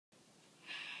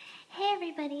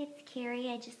everybody, it's Kerry.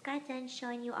 I just got done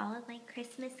showing you all of my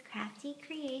Christmas crafty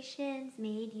creations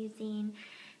made using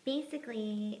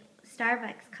basically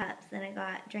Starbucks cups that I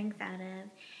got drinks out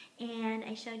of. And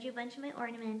I showed you a bunch of my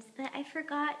ornaments, but I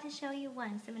forgot to show you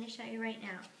one, so I'm going to show you right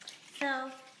now.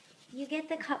 So you get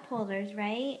the cup holders,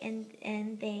 right?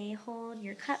 And they hold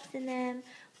your cups in them.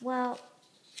 Well,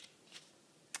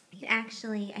 you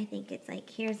actually, I think it's like,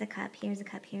 here's a cup, here's a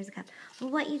cup, here's a cup. Well,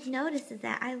 what you've noticed is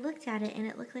that I looked at it and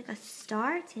it looked like a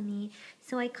star to me,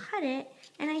 so I cut it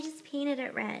and I just painted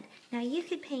it red. Now you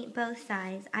could paint both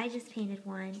sides, I just painted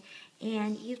one,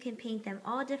 and you can paint them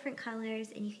all different colors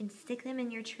and you can stick them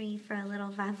in your tree for a little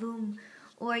vavoom,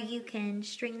 or you can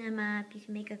string them up, you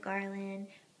can make a garland.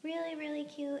 Really, really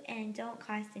cute and don't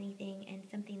cost anything and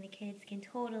something the kids can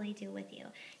totally do with you.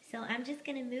 So I'm just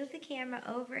going to move the camera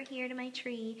over here to my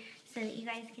tree so that you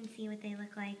guys can see what they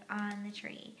look like on the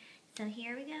tree. So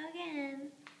here we go again.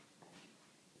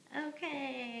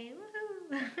 Okay,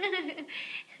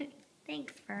 woohoo!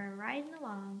 Thanks for riding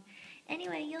along.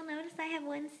 Anyway, you'll notice I have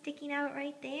one sticking out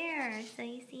right there. So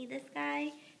you see this guy?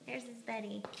 There's his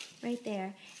Betty right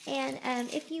there. And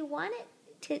if you want it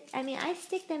to, I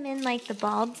stick them in like the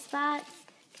bald spots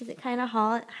because it kind of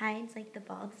hides like the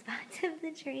bald spots of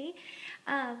the tree.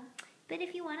 But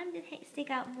if you want them to stick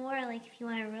out more, like if you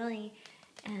want a really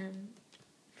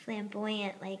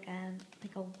flamboyant, like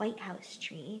a White House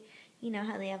tree, you know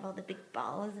how they have all the big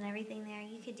balls and everything there,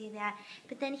 you could do that.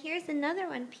 But then here's another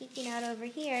one peeking out over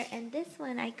here, and this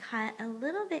one I cut a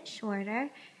little bit shorter,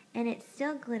 and it's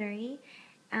still glittery.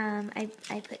 I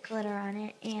put glitter on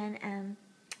it, and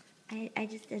I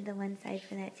just did the one side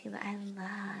for that too, but I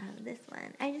love this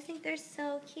one. I just think they're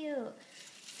so cute.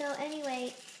 So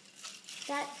anyway,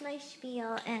 that's my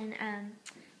spiel, and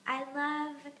I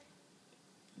love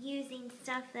using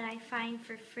stuff that I find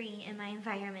for free in my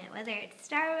environment, whether it's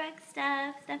Starbucks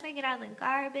stuff I get out of the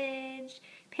garbage,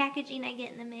 packaging I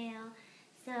get in the mail.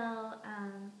 So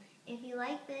if you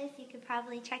like this, you could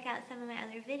probably check out some of my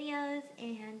other videos,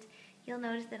 and you'll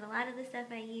notice that a lot of the stuff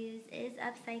I use is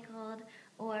upcycled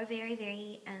or very,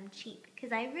 very cheap.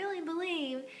 Because I really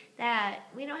believe that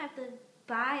we don't have to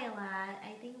buy a lot.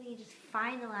 I think we just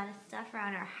find a lot of stuff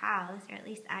around our house, or at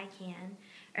least I can.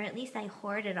 Or at least I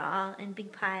hoard it all in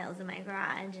big piles in my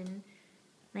garage. And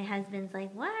my husband's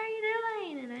like, what are you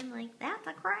doing? And I'm like, that's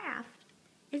a craft.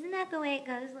 Isn't that the way it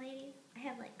goes, ladies? I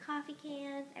have like coffee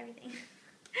cans, everything.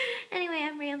 Anyway,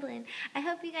 I'm rambling. I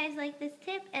hope you guys like this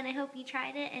tip, and I hope you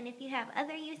tried it. And if you have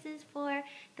other uses for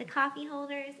the coffee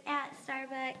holders at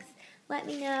Starbucks, let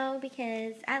me know,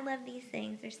 because I love these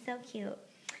things. They're so cute.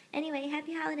 Anyway,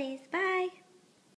 happy holidays. Bye.